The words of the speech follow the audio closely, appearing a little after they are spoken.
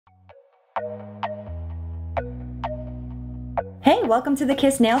Hey, welcome to the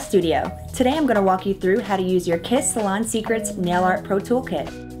Kiss Nail Studio. Today I'm going to walk you through how to use your Kiss Salon Secrets Nail Art Pro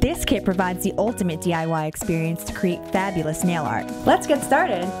Toolkit. This kit provides the ultimate DIY experience to create fabulous nail art. Let's get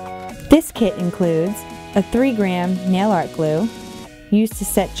started. This kit includes a 3-gram nail art glue used to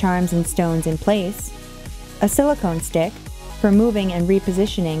set charms and stones in place, a silicone stick for moving and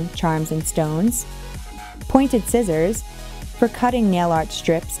repositioning charms and stones, pointed scissors for cutting nail art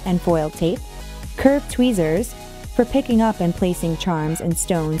strips and foil tape, curved tweezers for picking up and placing charms and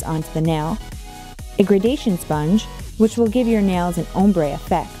stones onto the nail, a gradation sponge which will give your nails an ombre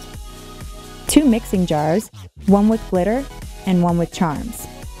effect, 2 mixing jars, one with glitter and one with charms,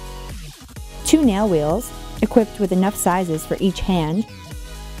 2 nail wheels equipped with enough sizes for each hand,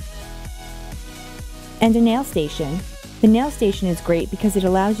 and a nail station. The nail station is great because it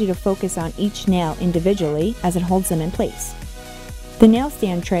allows you to focus on each nail individually as it holds them in place. The nail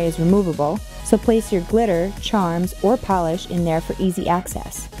stand tray is removable, so place your glitter, charms, or polish in there for easy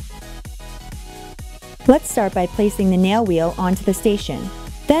access. Let's start by placing the nail wheel onto the station.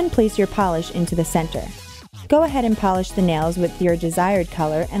 Then place your polish into the center. Go ahead and polish the nails with your desired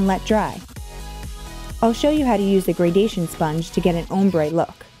color and let dry. I'll show you how to use the gradation sponge to get an ombre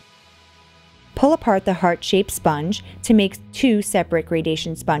look. Pull apart the heart-shaped sponge to make 2 separate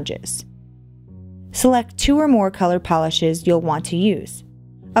gradation sponges. Select 2 or more color polishes you'll want to use.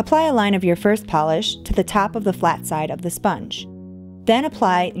 Apply a line of your first polish to the top of the flat side of the sponge. Then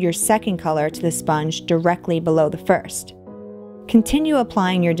apply your second color to the sponge directly below the first. Continue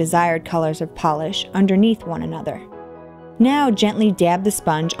applying your desired colors of polish underneath one another. Now gently dab the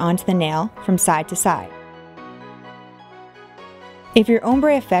sponge onto the nail from side to side. If your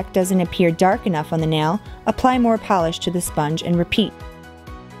ombre effect doesn't appear dark enough on the nail, apply more polish to the sponge and repeat.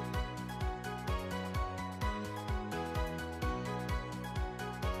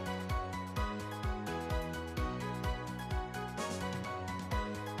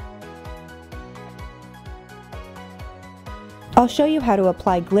 I'll show you how to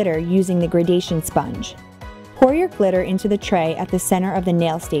apply glitter using the gradation sponge. Pour your glitter into the tray at the center of the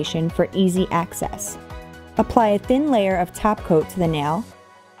nail station for easy access. Apply a thin layer of top coat to the nail,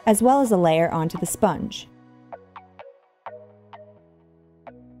 as well as a layer onto the sponge.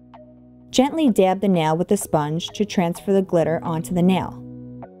 Gently dab the nail with the sponge to transfer the glitter onto the nail.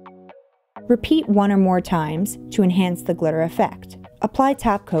 Repeat 1 or more times to enhance the glitter effect. Apply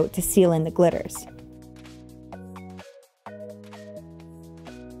top coat to seal in the glitters.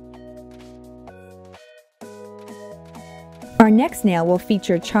 Our next nail will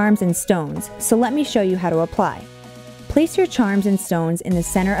feature charms and stones, so let me show you how to apply. Place your charms and stones in the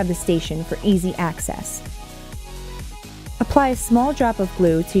center of the station for easy access. Apply a small drop of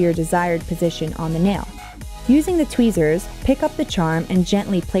glue to your desired position on the nail. Using the tweezers, pick up the charm and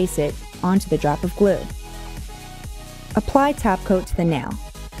gently place it onto the drop of glue. Apply top coat to the nail.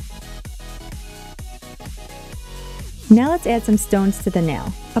 Now let's add some stones to the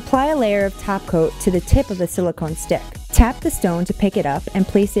nail. Apply a layer of top coat to the tip of the silicone stick. Tap the stone to pick it up and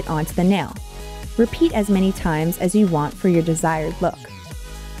place it onto the nail. Repeat as many times as you want for your desired look.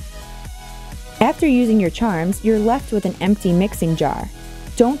 After using your charms, you're left with an empty mixing jar.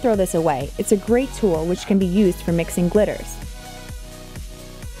 Don't throw this away. It's a great tool which can be used for mixing glitters.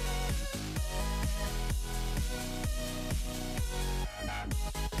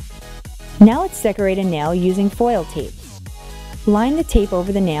 Now let's decorate a nail using foil tape. Line the tape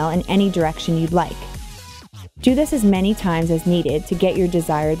over the nail in any direction you'd like. Do this as many times as needed to get your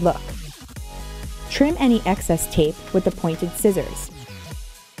desired look. Trim any excess tape with the pointed scissors.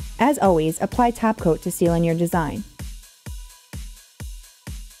 As always, apply top coat to seal in your design.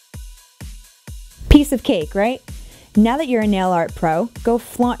 Piece of cake, right? Now that you're a nail art pro, go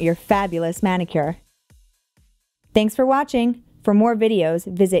flaunt your fabulous manicure. Thanks for watching. For more videos,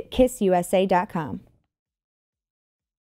 visit kissusa.com.